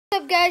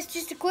guys?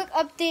 Just a quick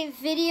update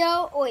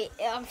video. Oh, wait,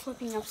 I'm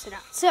flipping upside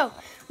down. So,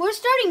 we're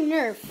starting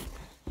Nerf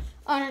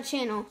on our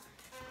channel.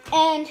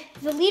 And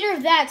the leader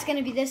of that's going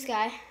to be this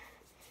guy.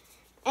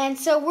 And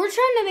so, we're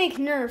trying to make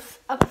Nerf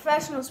a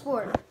professional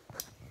sport.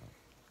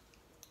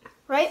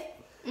 Right?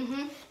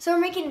 Mm-hmm. So, we're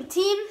making a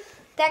team,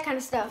 that kind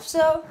of stuff.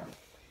 So,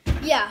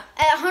 yeah,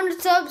 at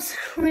 100 subs,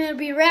 we're going to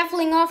be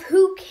raffling off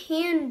who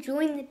can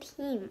join the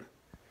team.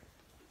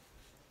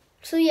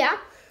 So, yeah,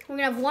 we're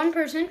going to have one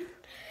person.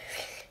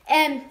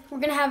 And we're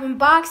going to have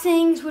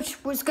unboxings,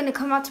 which was going to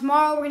come out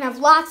tomorrow. We're going to have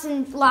lots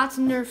and lots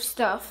of Nerf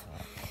stuff.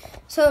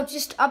 So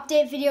just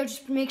update video.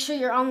 Just make sure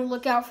you're on the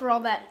lookout for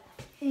all that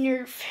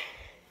Nerf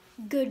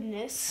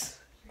goodness.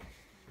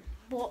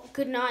 Well,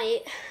 good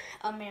night,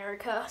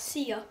 America.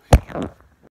 See ya.